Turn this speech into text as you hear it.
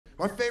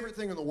My favorite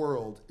thing in the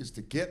world is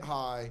to get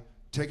high,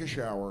 take a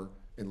shower,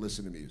 and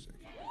listen to music.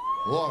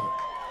 Love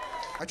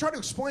it. I try to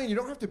explain, you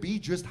don't have to be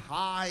just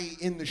high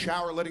in the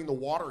shower letting the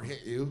water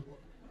hit you.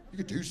 You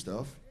could do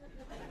stuff.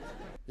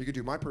 You could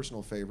do my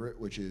personal favorite,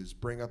 which is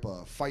bring up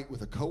a fight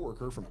with a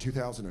coworker from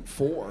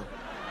 2004.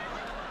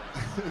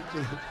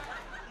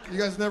 You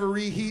guys never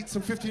reheat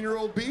some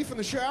 15-year-old beef in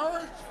the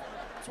shower?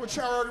 That's what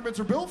shower arguments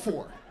are built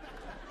for.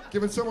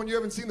 Giving someone you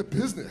haven't seen the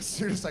business.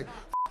 You're just like,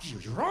 F you,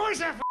 you're always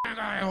that f***ing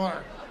guy at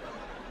work.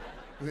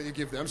 And then you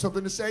give them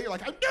something to say, you're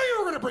like, I knew you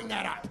were gonna bring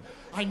that up.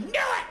 I knew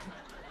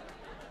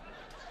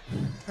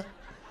it!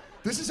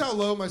 This is how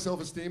low my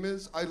self-esteem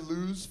is. I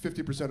lose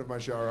 50% of my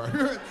shower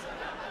arguments.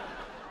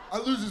 I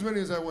lose as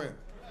many as I win.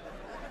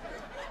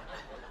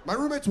 My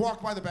roommates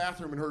walked by the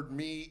bathroom and heard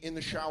me in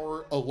the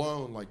shower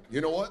alone, like, you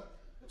know what?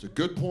 It's a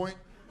good point.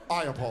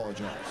 I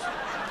apologize.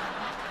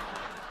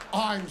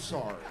 I'm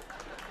sorry.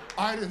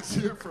 I didn't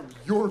see it from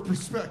your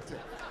perspective.